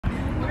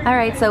All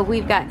right, so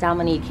we've got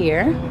Dominique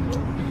here,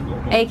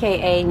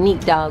 aka Neat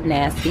Dog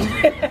Nasty.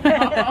 We've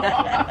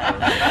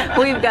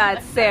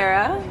got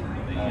Sarah,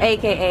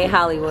 aka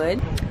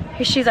Hollywood.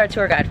 She's our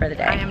tour guide for the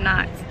day. I am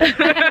not.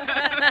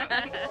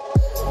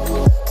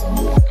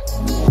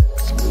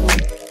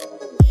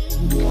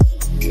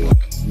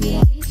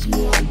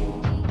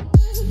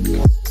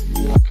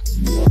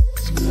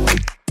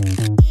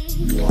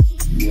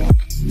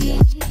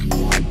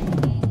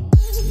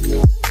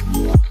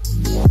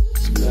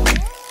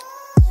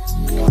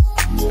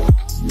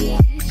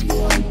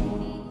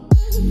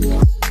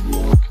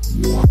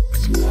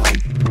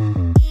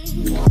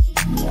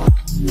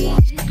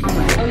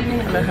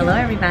 Hello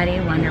everybody,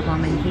 Wonder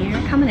Woman here,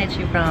 coming at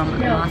you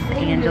from Los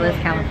Angeles,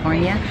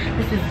 California.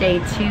 This is day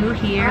 2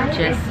 here,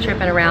 just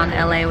tripping around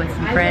LA with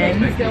some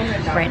friends.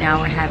 Right now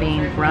we're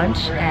having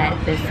brunch at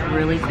this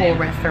really cool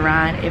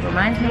restaurant. It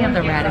reminds me of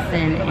the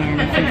Radisson in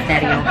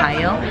Cincinnati,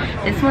 Ohio.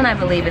 This one I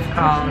believe is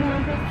called,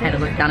 I had to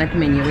look down at the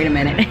menu, wait a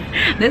minute.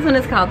 This one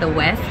is called The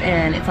West,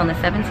 and it's on the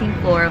 17th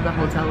floor of the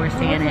hotel we're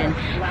staying in.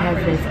 It has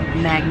this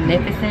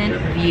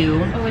magnificent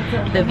view.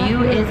 The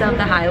view is of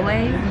the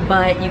highway,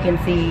 but you can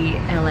see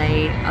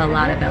LA, a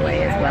lot of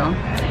LA as well.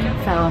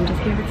 So I'm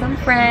just here with some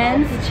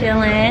friends,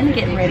 chilling,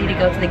 getting ready to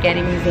go to the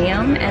Getty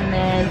Museum and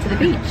then to the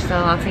beach. So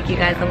I'll take you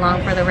guys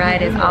along for the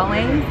ride as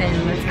always,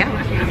 and let's go.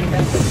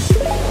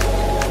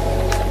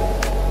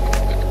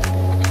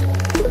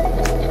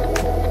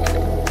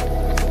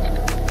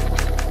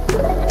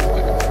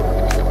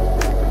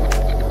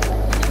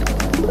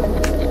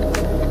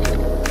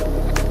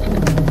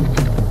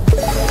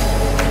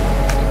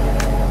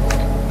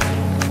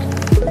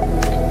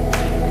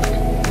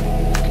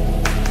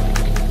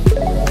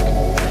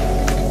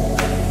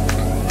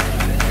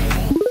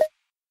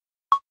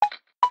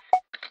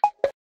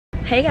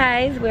 Hey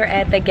guys, we're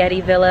at the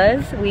Getty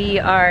Villas. We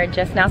are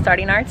just now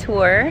starting our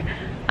tour.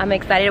 I'm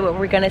excited what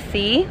we're gonna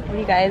see. What are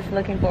you guys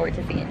looking forward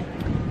to seeing?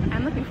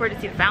 I'm looking forward to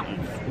see the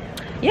fountains.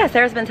 Yeah,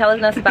 Sarah's been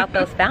telling us about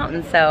those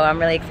fountains, so I'm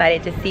really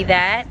excited to see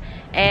that.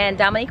 And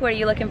Dominique, what are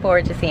you looking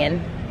forward to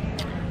seeing?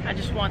 I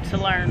just want to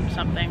learn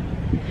something.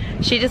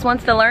 She just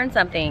wants to learn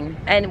something.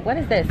 And what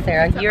is this,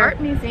 Sarah? It's an art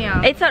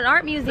museum. It's an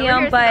art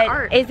museum,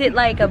 but is it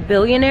like a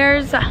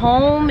billionaire's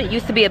home? It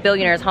used to be a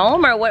billionaire's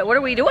home, or what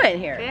are we doing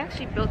here? They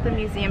actually built the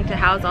museum to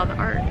house all the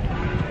art.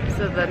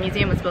 So the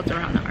museum was built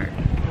around the art.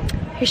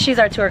 She's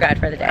our tour guide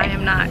for the day. I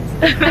am not.